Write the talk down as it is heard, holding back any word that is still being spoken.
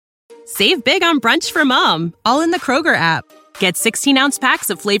Save big on brunch for mom, all in the Kroger app. Get 16-ounce packs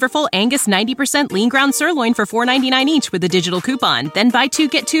of flavorful Angus 90% lean ground sirloin for $4.99 each with a digital coupon. Then buy 2,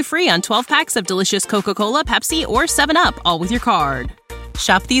 get 2 free on 12 packs of delicious Coca-Cola, Pepsi, or 7-Up, all with your card.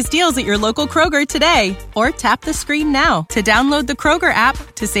 Shop these deals at your local Kroger today, or tap the screen now to download the Kroger app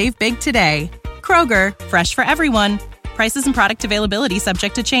to save big today. Kroger, fresh for everyone. Prices and product availability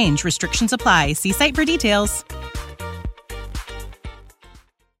subject to change. Restrictions apply. See site for details.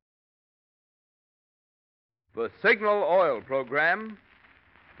 The Signal Oil Program,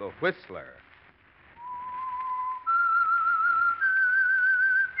 The Whistler.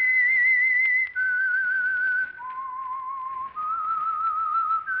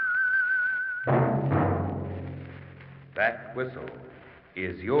 That whistle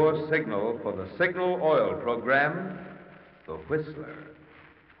is your signal for the Signal Oil Program, The Whistler.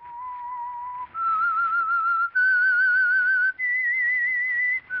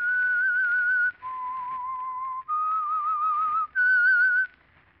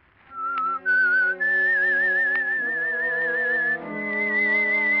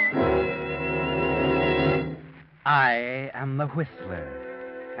 I am the Whistler,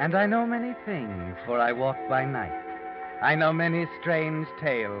 and I know many things, for I walk by night. I know many strange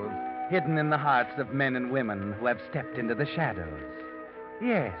tales hidden in the hearts of men and women who have stepped into the shadows.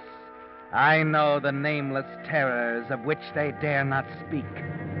 Yes, I know the nameless terrors of which they dare not speak.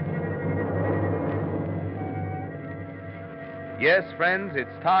 Yes, friends,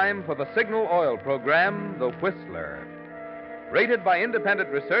 it's time for the Signal Oil Program, The Whistler. Rated by independent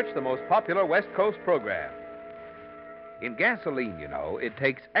research, the most popular West Coast program. In gasoline, you know, it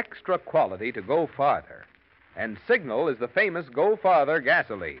takes extra quality to go farther. And Signal is the famous Go Farther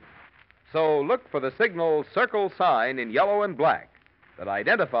gasoline. So look for the Signal circle sign in yellow and black that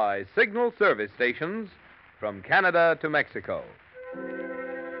identifies Signal service stations from Canada to Mexico.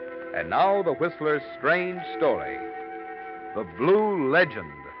 And now the Whistler's strange story, The Blue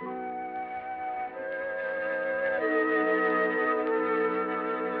Legend.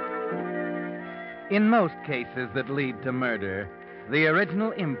 In most cases that lead to murder, the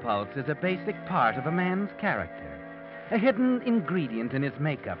original impulse is a basic part of a man's character, a hidden ingredient in his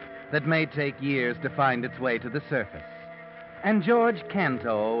makeup that may take years to find its way to the surface. And George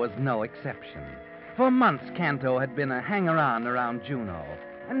Canto was no exception. For months, Canto had been a hanger-on around Juneau,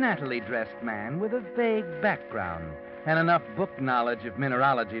 a nattily dressed man with a vague background and enough book knowledge of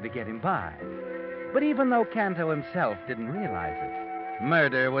mineralogy to get him by. But even though Canto himself didn't realize it,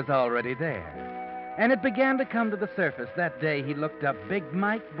 murder was already there. And it began to come to the surface that day he looked up Big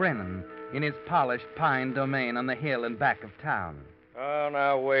Mike Brennan in his polished pine domain on the hill in back of town. Oh,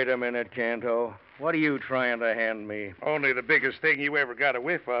 now, wait a minute, Canto. What are you trying to hand me? Only the biggest thing you ever got a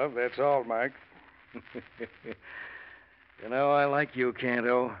whiff of, that's all, Mike. You know, I like you,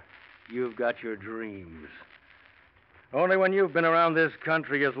 Canto. You've got your dreams. Only when you've been around this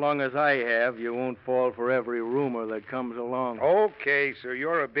country as long as I have, you won't fall for every rumor that comes along. Okay, so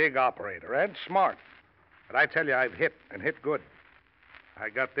you're a big operator and smart. But I tell you, I've hit, and hit good. I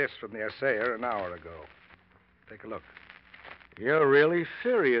got this from the assayer an hour ago. Take a look. You're really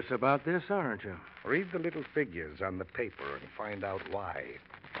serious about this, aren't you? Read the little figures on the paper and find out why.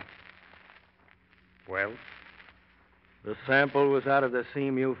 Well? The sample was out of the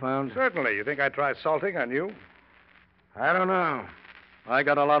seam you found? Certainly. You think I'd try salting on you? I don't know. I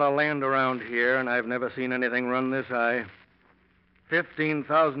got a lot of land around here, and I've never seen anything run this high.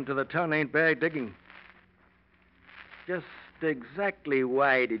 15,000 to the ton ain't bad digging. Just exactly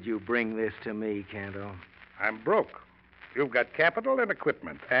why did you bring this to me, Canto? I'm broke. You've got capital and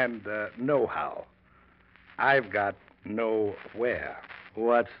equipment and know-how. I've got nowhere.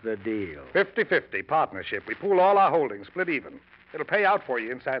 What's the deal? 50-50 partnership. We pool all our holdings, split even. It'll pay out for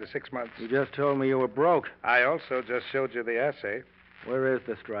you inside of 6 months. You just told me you were broke. I also just showed you the assay. Where is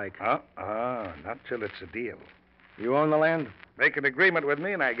the strike? Not till it's a deal. You own the land? Make an agreement with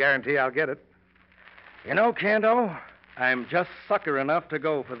me, and I guarantee I'll get it. You know, Canto, I'm just sucker enough to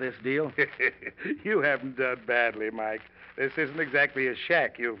go for this deal. You haven't done badly, Mike. This isn't exactly a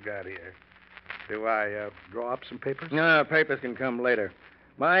shack you've got here. Do I draw up some papers? No, papers can come later.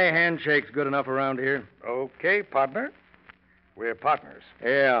 My handshake's good enough around here. Okay, partner. We're partners.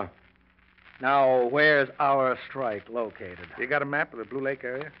 Yeah. Now, where's our strike located? You got a map of the Blue Lake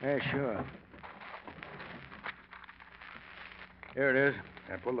area? Yeah, sure. Here it is.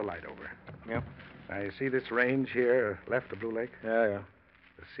 Now, pull the light over. Yep. Now, you see this range here left of Blue Lake? Yeah.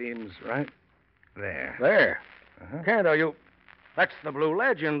 The seam's right there. There? Uh-huh. Canto, you... That's the Blue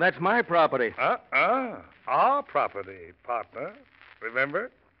Legend. That's my property. Our property, partner.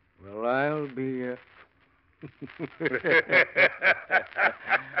 Remember? Well, I'll be...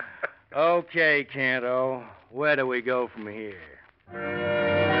 Okay, Canto. Where do we go from here?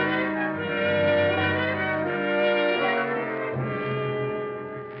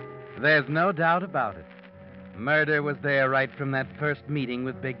 There's no doubt about it. Murder was there right from that first meeting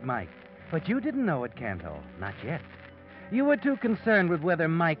with Big Mike. But you didn't know it, Canto. Not yet. You were too concerned with whether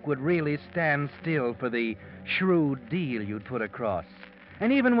Mike would really stand still for the shrewd deal you'd put across.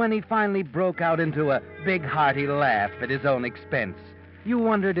 And even when he finally broke out into a big, hearty laugh at his own expense, you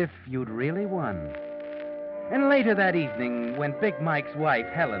wondered if you'd really won. And later that evening, when Big Mike's wife,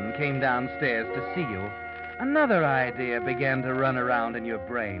 Helen, came downstairs to see you, another idea began to run around in your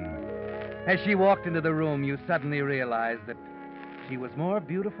brain. As she walked into the room, you suddenly realized that she was more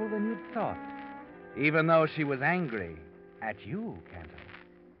beautiful than you'd thought, even though she was angry at you, Canto.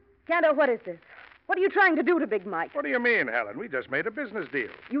 Canto, what is this? What are you trying to do to Big Mike? What do you mean, Helen? We just made a business deal.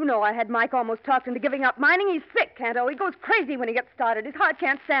 You know I had Mike almost talked into giving up mining. He's sick, Canto. He goes crazy when he gets started. His heart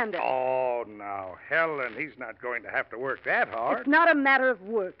can't stand it. Oh, now, Helen, he's not going to have to work that hard. It's not a matter of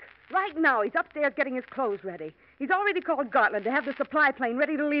work. Right now, he's upstairs getting his clothes ready. He's already called Gartland to have the supply plane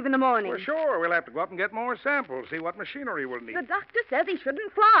ready to leave in the morning. Well, sure. We'll have to go up and get more samples, see what machinery we'll need. The doctor says he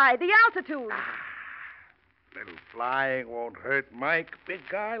shouldn't fly. The altitude. Little flying won't hurt Mike. Big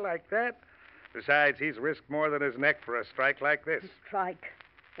guy like that. Besides, he's risked more than his neck for a strike like this. A strike.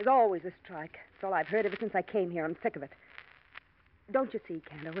 There's always a strike. That's all I've heard ever since I came here. I'm sick of it. Don't you see,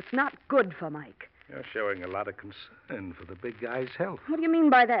 Canto? It's not good for Mike. You're showing a lot of concern for the big guy's health. What do you mean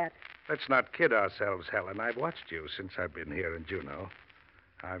by that? Let's not kid ourselves, Helen. I've watched you since I've been here in Juneau.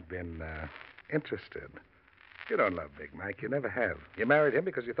 I've been interested. You don't love Big Mike. You never have. You married him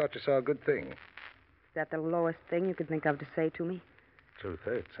because you thought you saw a good thing. Is that the lowest thing you could think of to say to me? Truth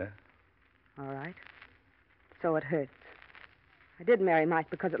hurts, huh? All right. So it hurts. I did marry Mike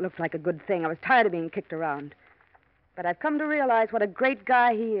because it looked like a good thing. I was tired of being kicked around. But I've come to realize what a great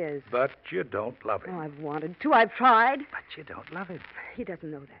guy he is. But you don't love him. Oh, I've wanted to. I've tried. But you don't love him. He doesn't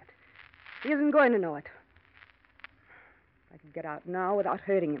know that. He isn't going to know it. If I could get out now without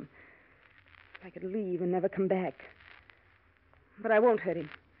hurting him. If I could leave and never come back. But I won't hurt him.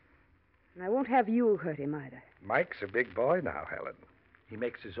 And I won't have you hurt him either. Mike's a big boy now, Helen. He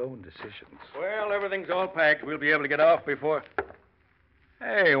makes his own decisions. Well, everything's all packed. We'll be able to get off before...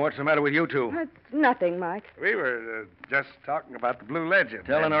 Hey, what's the matter with you two? It's nothing, Mike. We were just talking about the Blue Legend.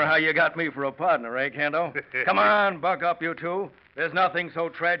 Telling her how you got me for a partner, eh, Canto? Come on, buck up, you two. There's nothing so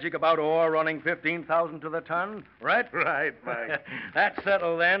tragic about ore running 15,000 to the ton, right? Right, Mike. That's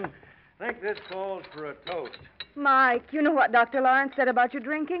settled, then. Think this calls for a toast. Mike, you know what Dr. Lawrence said about your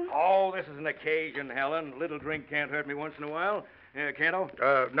drinking? Oh, this is an occasion, Helen. A little drink can't hurt me once in a while. Canto?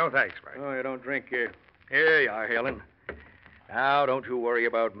 No thanks, Mike. Oh, you don't drink here. Here you are, Helen. Now, don't you worry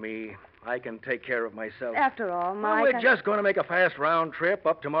about me. I can take care of myself. After all, Mike... Well, we're just going to make a fast round trip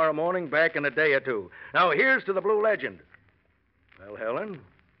up tomorrow morning, back in a day or two. Now, here's to the Blue Legend. Well, Helen,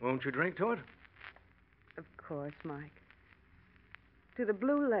 won't you drink to it? Of course, Mike. To the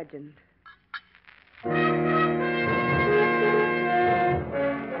Blue Legend.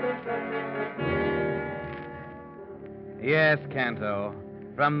 Yes, Canto.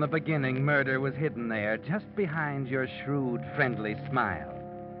 From the beginning, murder was hidden there, just behind your shrewd, friendly smile.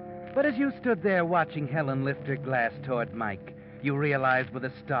 But as you stood there watching Helen lift her glass toward Mike, you realized with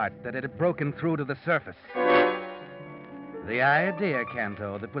a start that it had broken through to the surface. The idea,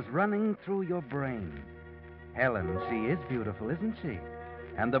 Canto, that was running through your brain. Helen, she is beautiful, isn't she?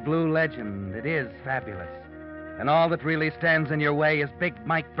 And the Blue Legend, it is fabulous. And all that really stands in your way is Big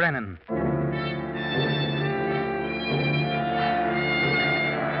Mike Brennan.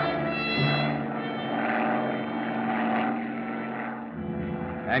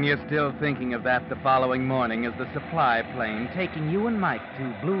 And you're still thinking of that the following morning as the supply plane taking you and Mike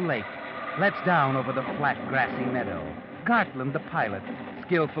to Blue Lake lets down over the flat, grassy meadow. Gartland, the pilot,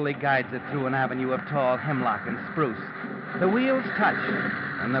 skillfully guides it through an avenue of tall hemlock and spruce. The wheels touch,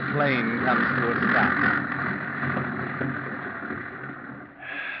 and the plane comes to a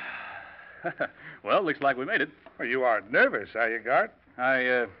stop. Well, looks like we made it. Well, you aren't nervous, are you, Gart?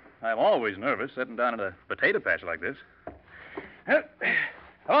 I'm always nervous sitting down in a potato patch like this.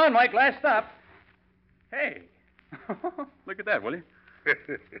 Come on, Mike, last stop. Hey. Look at that, will you?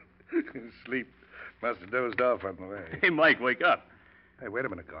 Sleep. Must have dozed off on the way. Hey, Mike, wake up. Hey, wait a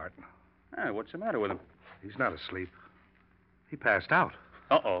minute, Gart. What's the matter with him? He's not asleep. He passed out.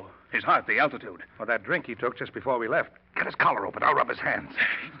 Uh-oh. His heart, the altitude. Well, that drink he took just before we left. Get his collar open. I'll rub his hands.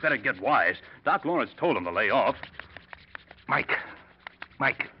 He better get wise. Doc Lawrence told him to lay off. Mike.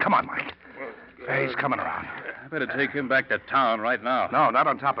 Come on, Mike. He's coming around. I better take him back to town right now. No, not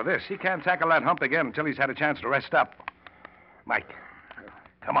on top of this. He can't tackle that hump again until he's had a chance to rest up. Mike,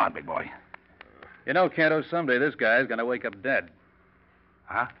 Come on, big boy. You know, Canto, someday this guy's going to wake up dead.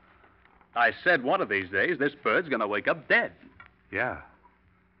 Huh? I said one of these days this bird's going to wake up dead. Yeah.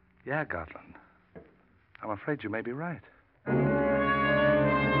 Yeah, Gotland. I'm afraid you may be right.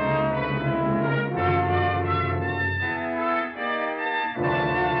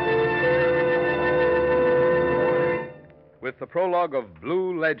 With the prologue of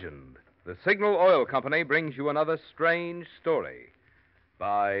Blue Legend, the Signal Oil Company brings you another strange story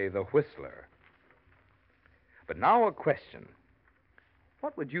by The Whistler. But now a question.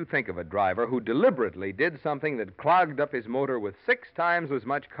 What would you think of a driver who deliberately did something that clogged up his motor with 6 times as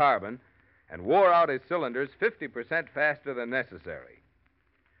much carbon and wore out his cylinders 50% faster than necessary?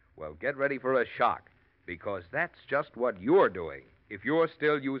 Well, get ready for a shock, because that's just what you're doing if you're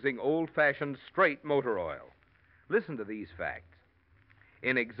still using old-fashioned straight motor oil. Listen to these facts.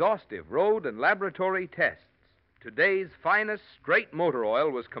 In exhaustive road and laboratory tests, today's finest straight motor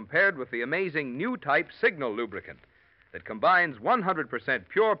oil was compared with the amazing new type Signal lubricant that combines 100%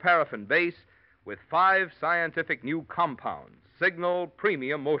 pure paraffin base with 5 scientific new compounds, Signal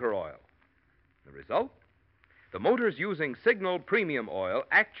Premium Motor Oil. The result? The motors using Signal Premium Oil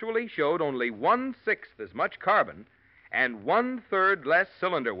actually showed only 1/6 as much carbon and 1/3 less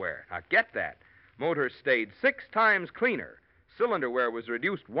cylinder wear. Now get that. Motors stayed 6 times cleaner. Cylinder wear was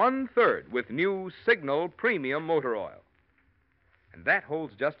reduced 1/3 with new Signal Premium Motor Oil. And that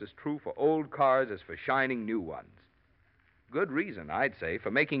holds just as true for old cars as for shining new ones. Good reason, I'd say,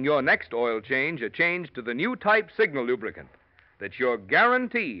 for making your next oil change a change to the new type Signal lubricant that's your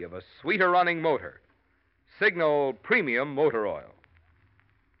guarantee of a sweeter running motor. Signal Premium Motor Oil.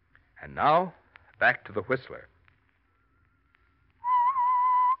 And now, back to the Whistler.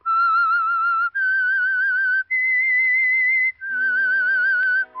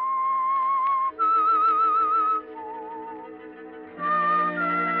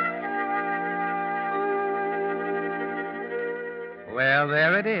 Well,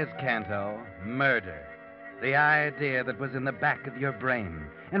 there it is, Canto. Murder. The idea that was in the back of your brain.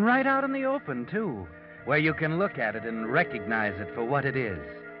 And right out in the open, too, where you can look at it and recognize it for what it is.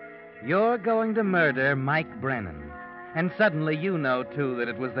 You're going to murder Mike Brennan. And suddenly you know, too, that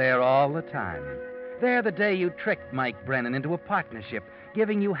it was there all the time. There the day you tricked Mike Brennan into a partnership,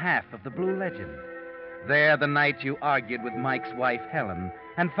 giving you half of the Blue Legend. There the night you argued with Mike's wife, Helen,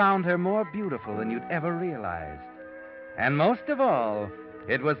 and found her more beautiful than you'd ever realized. And most of all,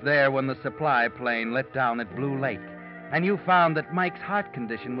 it was there when the supply plane let down at Blue Lake, and you found that Mike's heart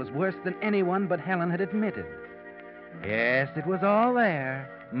condition was worse than anyone but Helen had admitted. Yes, it was all there.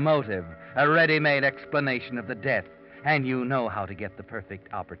 Motive, a ready-made explanation of the death, and you know how to get the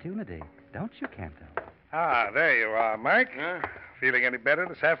perfect opportunity, don't you, Canto? Ah, there you are, Mike. Huh? Feeling any better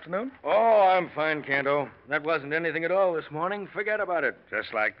this afternoon? Oh, I'm fine, Canto. That wasn't anything at all this morning. Forget about it.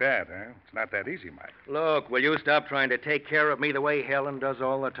 Just like that, huh? It's not that easy, Mike. Look, will you stop trying to take care of me the way Helen does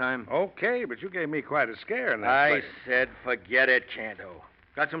all the time? Okay, but you gave me quite a scare in that I place. said forget it, Canto.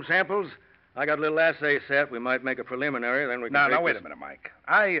 Got some samples? I got a little assay set. We might make a preliminary, then we can... Now, take wait this- a minute, Mike.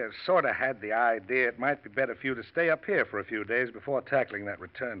 I sort of had the idea it might be better for you to stay up here for a few days before tackling that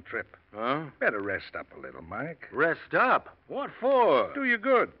return trip. Huh? Better rest up a little, Mike. Rest up? What for? Do you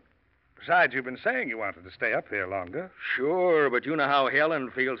good. Besides, you've been saying you wanted to stay up here longer. Sure, but you know how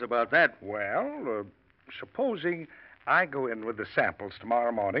Helen feels about that. Well, supposing I go in with the samples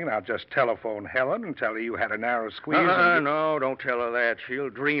tomorrow morning, and I'll just telephone Helen and tell her you had a narrow squeeze. No, don't tell her that. She'll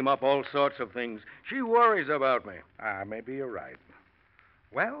dream up all sorts of things. She worries about me. Maybe you're right.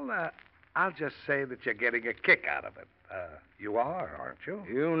 Well, I'll just say that you're getting a kick out of it. You are, aren't you?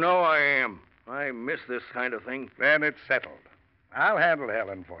 You know I am. I miss this kind of thing. Then it's settled. I'll handle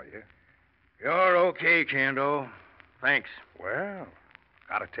Helen for you. You're okay, Canto. Thanks. Well,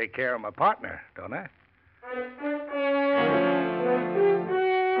 gotta take care of my partner, don't I?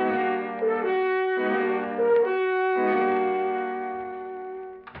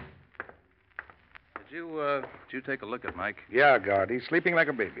 Did you take a look at Mike? Yeah, Guard. He's sleeping like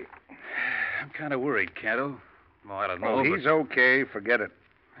a baby. I'm kind of worried, Canto. Well, I don't know. Oh, he's okay. Forget it.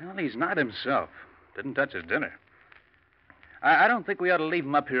 Well, he's not himself. Didn't touch his dinner. I don't think we ought to leave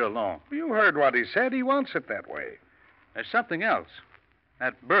him up here alone. You heard what he said. He wants it that way. There's something else.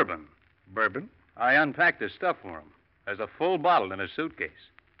 That bourbon. Bourbon? I unpacked his stuff for him. There's a full bottle in his suitcase.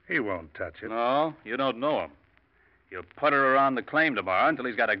 He won't touch it. No, you don't know him. He'll putter around the claim tomorrow until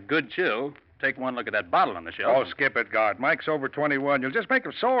he's got a good chill. Take one look at that bottle on the shelf. Oh, skip it, Guard. Mike's over 21. You'll just make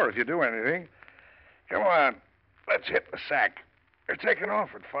him sore if you do anything. Come on. Let's hit the sack. They're taking off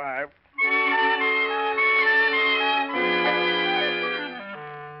at 5.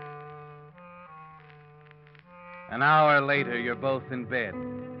 An hour later, you're both in bed,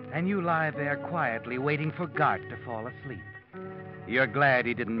 and you lie there quietly waiting for Gart to fall asleep. You're glad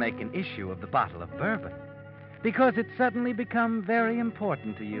he didn't make an issue of the bottle of bourbon, because it's suddenly become very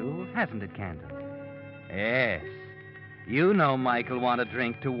important to you, hasn't it, Candace? Yes. You know Mike will want a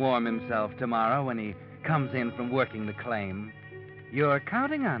drink to warm himself tomorrow when he comes in from working the claim. You're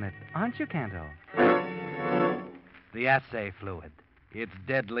counting on it, aren't you, Canto? The assay fluid. It's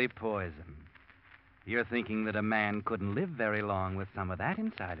deadly poison. You're thinking that a man couldn't live very long with some of that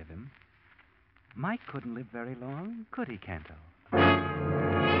inside of him. Mike couldn't live very long, could he, Canto?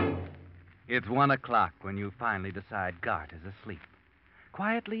 It's 1 o'clock when you finally decide Gart is asleep.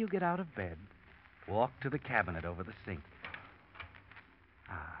 Quietly, you get out of bed, walk to the cabinet over the sink.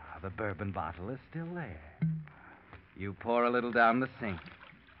 The bourbon bottle is still there. You pour a little down the sink,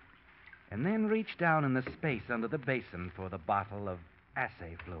 and then reach down in the space under the basin for the bottle of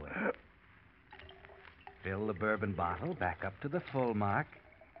assay fluid. Fill the bourbon bottle back up to the full mark,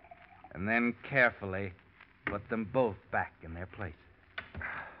 and then carefully put them both back in their places.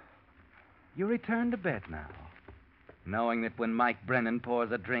 You return to bed now, knowing that when Mike Brennan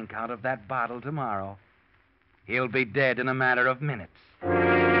pours a drink out of that bottle tomorrow, he'll be dead in a matter of minutes.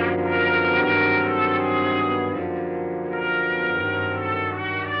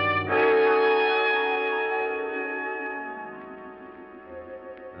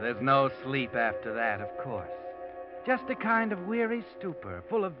 There's no sleep after that, of course. Just a kind of weary stupor,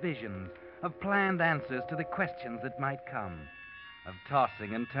 full of visions, of planned answers to the questions that might come, of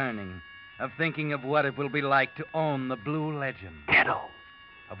tossing and turning, of thinking of what it will be like to own the Blue Legend. Kiddo.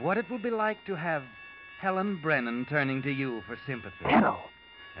 Of what it will be like to have Helen Brennan turning to you for sympathy. Kiddo.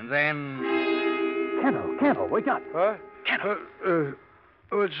 And then... Canto, wake up. What? Canto.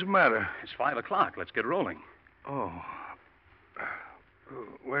 What's the matter? It's 5 o'clock. Let's get rolling. Oh.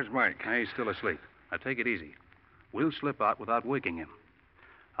 Where's Mike? He's still asleep. Now, take it easy. We'll slip out without waking him.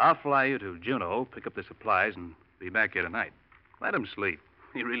 I'll fly you to Juneau, pick up the supplies, and be back here tonight. Let him sleep.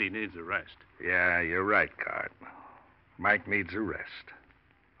 He really needs a rest. Yeah, you're right, Gart. Mike needs a rest.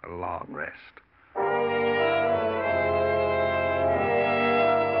 A long rest.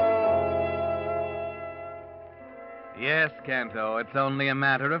 Yes, Canto, it's only a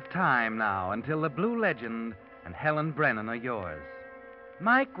matter of time now until the Blue Legend and Helen Brennan are yours.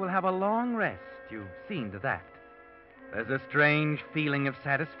 Mike will have a long rest. You've seen to that. There's a strange feeling of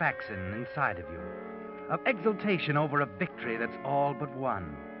satisfaction inside of you, of exultation over a victory that's all but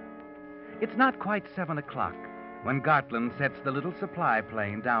won. It's not quite 7 o'clock when Gartland sets the little supply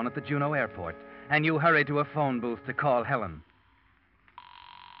plane down at the Juneau airport, and you hurry to a phone booth to call Helen.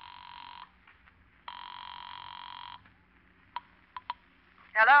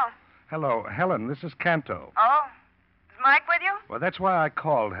 Hello? Hello, Helen. This is Canto. Oh? Is Mike with you? Well, that's why I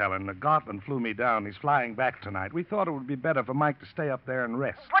called, Helen. Gartland flew me down. He's flying back tonight. We thought it would be better for Mike to stay up there and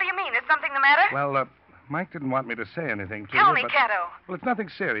rest. What do you mean? Is something the matter? Well, Mike didn't want me to say anything to you. Tell me, but... Cato. Well, it's nothing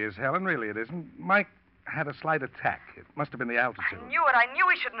serious, Helen. Really, it isn't. Mike had a slight attack. It must have been the altitude. I knew it. I knew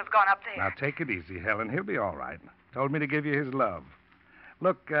he shouldn't have gone up there. Now, take it easy, Helen. He'll be all right. Told me to give you his love.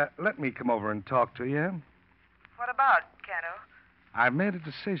 Look, let me come over and talk to you. What about, Cato? I've made a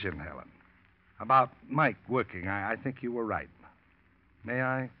decision, Helen. About Mike working. I think you were right. May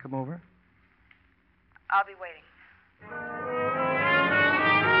I come over? I'll be waiting.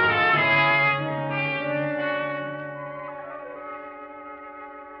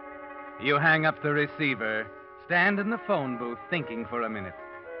 You hang up the receiver, stand in the phone booth thinking for a minute,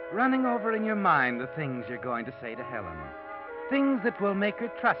 running over in your mind the things you're going to say to Helen. Things that will make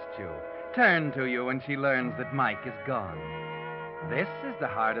her trust you, turn to you when she learns that Mike is gone. This is the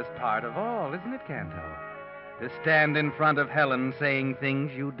hardest part of all, isn't it, Canto? To stand in front of Helen saying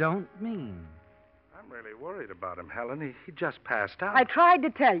things you don't mean. I'm really worried about him, Helen. He just passed out. I tried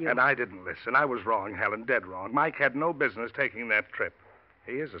to tell you. And I didn't listen. I was wrong, Helen, dead wrong. Mike had no business taking that trip.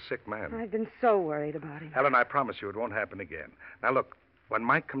 He is a sick man. I've been so worried about him. Helen, I promise you it won't happen again. Now, look, when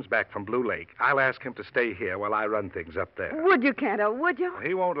Mike comes back from Blue Lake, I'll ask him to stay here while I run things up there. Would you, Canto? Would you?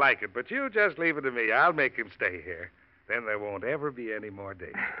 He won't like it, but you just leave it to me. I'll make him stay here. Then there won't ever be any more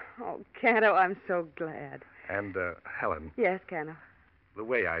danger. Oh, Canto, I'm so glad. And, Helen, Yes, Canto. the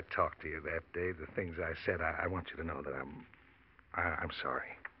way I talked to you that day, the things I said, I want you to know that I'm sorry.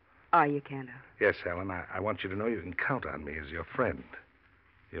 Are you, Canto? Yes, Helen, I want you to know you can count on me as your friend.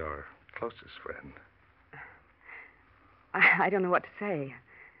 Your closest friend. I don't know what to say.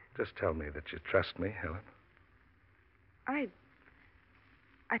 Just tell me that you trust me, Helen.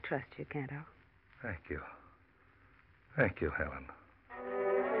 I trust you, Canto. Thank you. Thank you, Helen.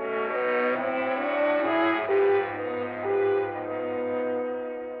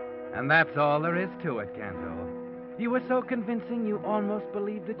 And that's all there is to it, Canto. You were so convincing you almost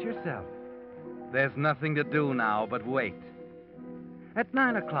believed it yourself. There's nothing to do now but wait. At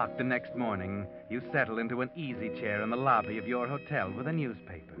 9 o'clock the next morning, you settle into an easy chair in the lobby of your hotel with a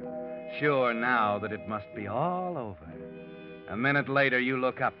newspaper, sure now that it must be all over. A minute later, you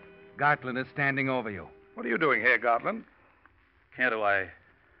look up. Gartland is standing over you. What are you doing here, Gartland? Canto, I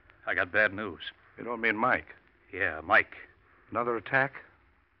got bad news. You don't mean Mike. Yeah, Mike. Another attack?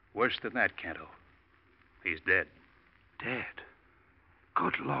 Worse than that, Canto. He's dead. Dead?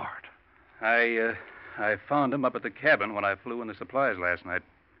 Good Lord. I found him up at the cabin when I flew in the supplies last night.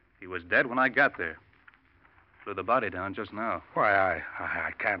 He was dead when I got there. Flew the body down just now. Why,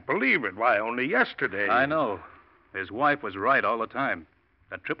 I can't believe it. Why, only yesterday. I know. His wife was right all the time.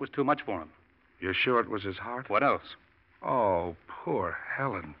 That trip was too much for him. You're sure it was his heart? What else? Oh, poor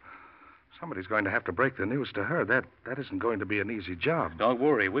Helen. Somebody's going to have to break the news to her. That isn't going to be an easy job. Don't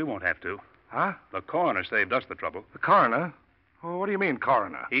worry, we won't have to. Huh? The coroner saved us the trouble. The coroner? Oh, what do you mean,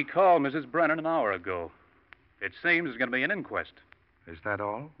 coroner? He called Mrs. Brennan an hour ago. It seems there's going to be an inquest. Is that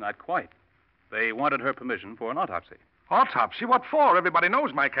all? Not quite. They wanted her permission for an autopsy. Autopsy? What for? Everybody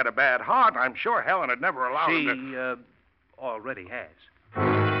knows Mike had a bad heart. I'm sure Helen had never allowed him to... She already has.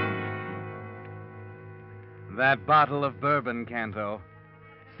 That bottle of bourbon, Canto,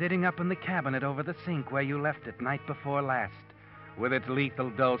 sitting up in the cabinet over the sink where you left it night before last, with its lethal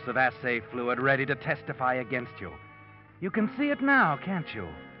dose of assay fluid ready to testify against you. You can see it now, can't you?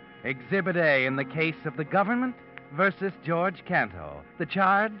 Exhibit A in the case of the government versus George Canto. The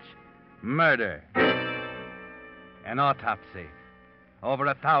charge? Murder. An autopsy. Over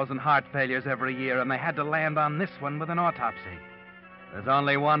 1,000 heart failures every year, and they had to land on this one with an autopsy. There's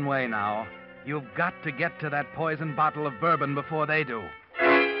only one way now. You've got to get to that poison bottle of bourbon before they do.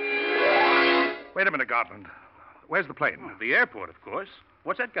 Wait a minute, Gartland. Where's the plane? The airport, of course.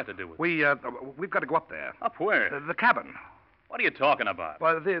 What's that got to do with it? We've got to go up there. Up where? The cabin. What are you talking about?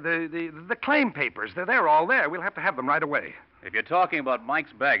 Well, the claim papers, they're all there. We'll have to have them right away. If you're talking about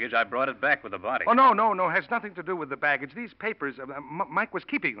Mike's baggage, I brought it back with the body. Oh, no. Has nothing to do with the baggage. These papers, Mike was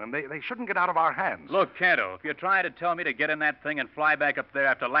keeping them. They shouldn't get out of our hands. Look, Canto, if you're trying to tell me to get in that thing and fly back up there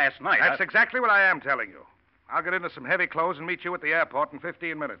after last night... That's exactly what I am telling you. I'll get into some heavy clothes and meet you at the airport in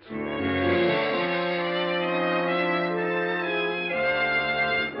 15 minutes.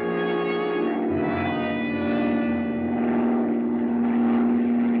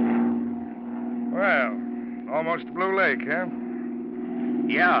 Well, almost to Blue Lake, huh?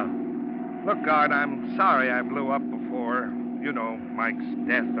 Yeah. Look, Guard, I'm sorry I blew up before. You know, Mike's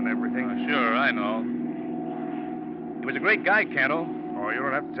death and everything. Sure, I know. He was a great guy, Canto. Oh, you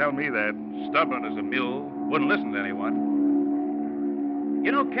don't have to tell me that. Stubborn as a mule. Wouldn't listen to anyone.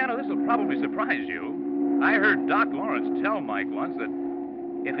 You know, Canto, this will probably surprise you. I heard Doc Lawrence tell Mike once that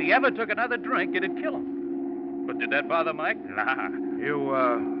if he ever took another drink, it'd kill him. But did that bother Mike? Nah.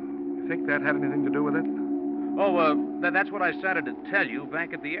 You think that had anything to do with it? Oh, that's what I started to tell you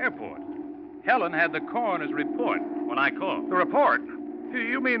back at the airport. Helen had the coroner's report when I called. The report?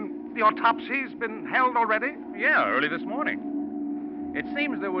 You mean the autopsy's been held already? Yeah, early this morning. It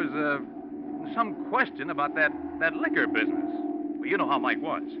seems there was some question about that liquor business. Well, you know how Mike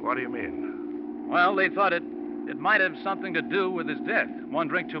was. What do you mean? Well, they thought it might have something to do with his death. One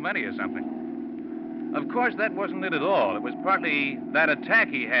drink too many or something. Of course, that wasn't it at all. It was partly that attack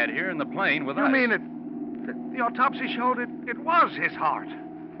he had here in the plane with us. You mean the autopsy showed it was his heart?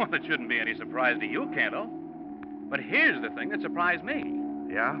 Well, it shouldn't be any surprise to you, Canto. But here's the thing that surprised me.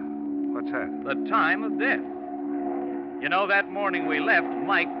 Yeah? What's that? The time of death. You know, that morning we left,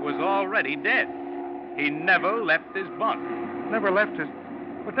 Mike was already dead. He never left his bunk. Never left it.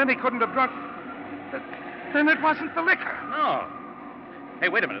 But then he couldn't have drunk... Then it wasn't the liquor. No. Hey,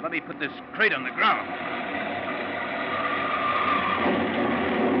 wait a minute. Let me put this crate on the ground.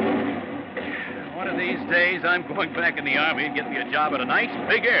 One of these days, I'm going back in the Army and get me a job at a nice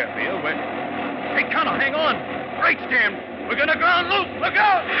big airfield where... Hey, Connor, hang on. Brakes jammed. We're going to ground loose. Look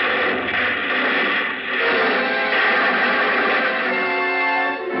out!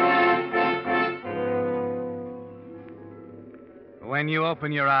 When you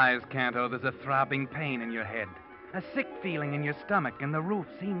open your eyes, Canto, there's a throbbing pain in your head, a sick feeling in your stomach, and the roof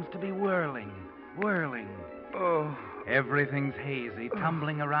seems to be whirling. Oh. Everything's hazy,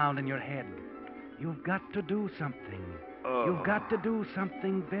 tumbling around in your head. You've got to do something. Oh. You've got to do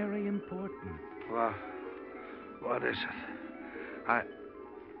something very important. Well, what is it?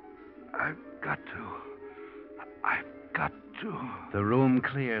 I've got to. The room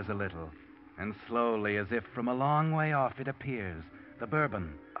clears a little, and slowly, as if from a long way off, it appears. The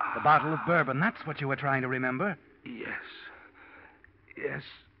bourbon. The bottle of bourbon. That's what you were trying to remember. Yes.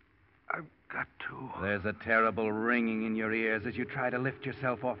 I've got to. There's a terrible ringing in your ears as you try to lift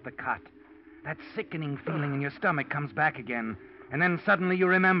yourself off the cot. That sickening feeling in your stomach comes back again, and then suddenly you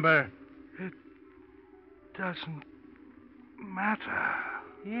remember. It doesn't matter.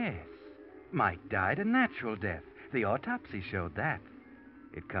 Yes. Mike died a natural death. The autopsy showed that.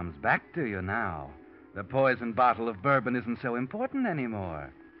 It comes back to you now. The poison bottle of bourbon isn't so important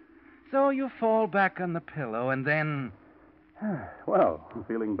anymore. So you fall back on the pillow and then... Well, you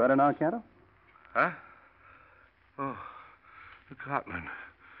feeling better now, Canto? Huh? Oh, Gotland.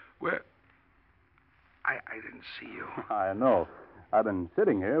 Where... I didn't see you. I know. I've been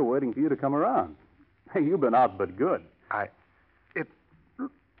sitting here waiting for you to come around. Hey, you've been out but good. Hey,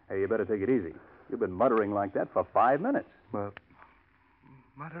 you better take it easy. You've been muttering like that for 5 minutes.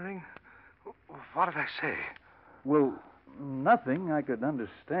 Muttering? What did I say? Well, nothing I could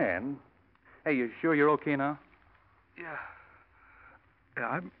understand. Hey, you sure you're okay now? Yeah,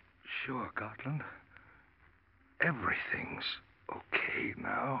 I'm sure, Gotland. Everything's okay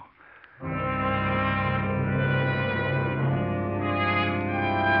now.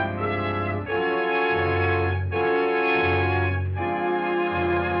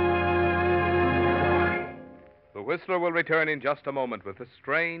 The Whistler will return in just a moment with a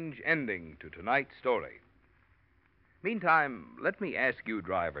strange ending to tonight's story. Meantime, let me ask you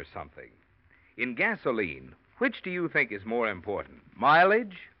drivers something. In gasoline, which do you think is more important,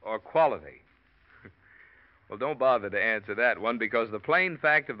 mileage or quality? Well, don't bother to answer that one, because the plain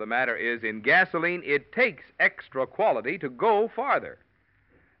fact of the matter is, in gasoline, it takes extra quality to go farther.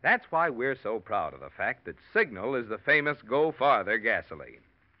 That's why we're so proud of the fact that Signal is the famous Go Farther gasoline.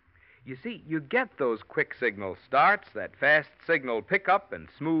 You see, you get those quick signal starts, that fast signal pickup, and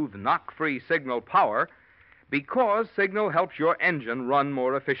smooth knock-free signal power because Signal helps your engine run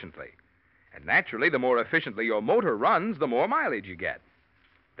more efficiently. And naturally, the more efficiently your motor runs, the more mileage you get.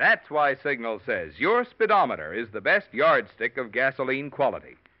 That's why Signal says your speedometer is the best yardstick of gasoline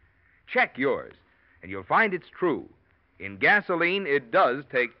quality. Check yours, and you'll find it's true. In gasoline, it does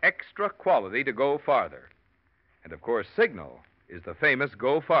take extra quality to go farther. And, of course, Signal is the famous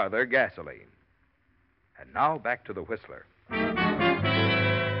Go Farther gasoline. And now back to the Whistler.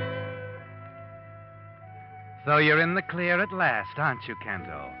 So you're in the clear at last, aren't you,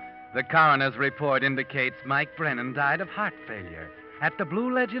 Canto? The coroner's report indicates Mike Brennan died of heart failure at the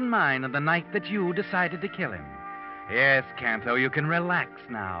Blue Legend mine on the night that you decided to kill him. Yes, Canto, you can relax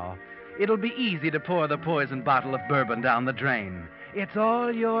now. It'll be easy to pour the poison bottle of bourbon down the drain. It's all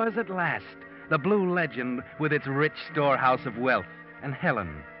yours at last. The Blue Legend with its rich storehouse of wealth. And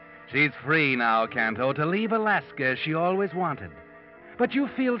Helen. She's free now, Canto, to leave Alaska as she always wanted. But you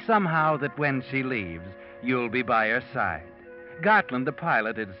feel somehow that when she leaves, you'll be by her side. Gotland, the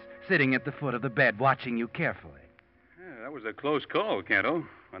pilot, is sitting at the foot of the bed watching you carefully. Yeah, that was a close call, Canto.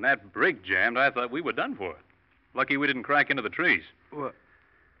 When that brake jammed, I thought we were done for. Lucky we didn't crack into the trees. What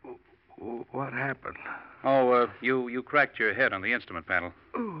happened? Oh, you cracked your head on the instrument panel.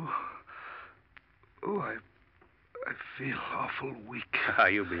 I feel awful weak.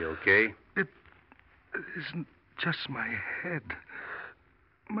 You'll be okay. It isn't just my head.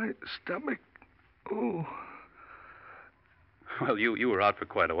 My stomach. Oh. Well, you were out for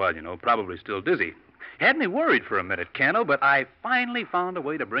quite a while, you know, probably still dizzy. Had me worried for a minute, Canto, but I finally found a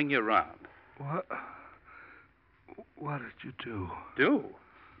way to bring you around. What did you do? Do?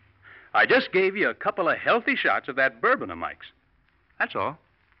 I just gave you a couple of healthy shots of that bourbon of Mike's. That's all.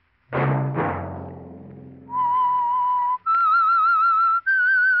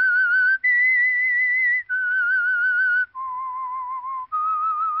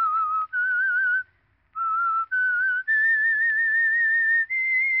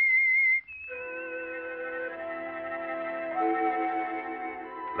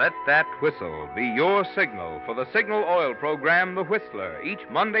 Let that whistle be your signal for the Signal Oil program, The Whistler, each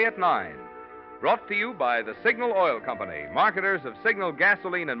Monday at 9. Brought to you by the Signal Oil Company, marketers of Signal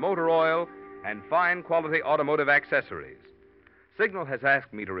gasoline and motor oil and fine quality automotive accessories. Signal has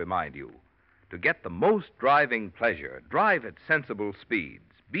asked me to remind you, to get the most driving pleasure, drive at sensible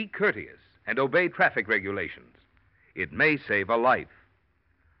speeds, be courteous, and obey traffic regulations. It may save a life,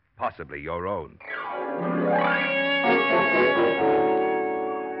 possibly your own.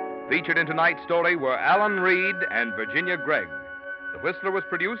 Featured in tonight's story were Alan Reed and Virginia Gregg. The Whistler was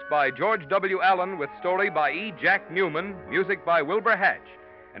produced by George W. Allen with story by E. Jack Newman, music by Wilbur Hatch,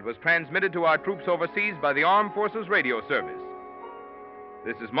 and was transmitted to our troops overseas by the Armed Forces Radio Service.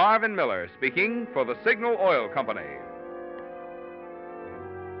 This is Marvin Miller speaking for the Signal Oil Company.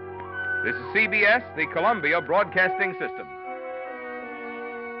 This is CBS, the Columbia Broadcasting System.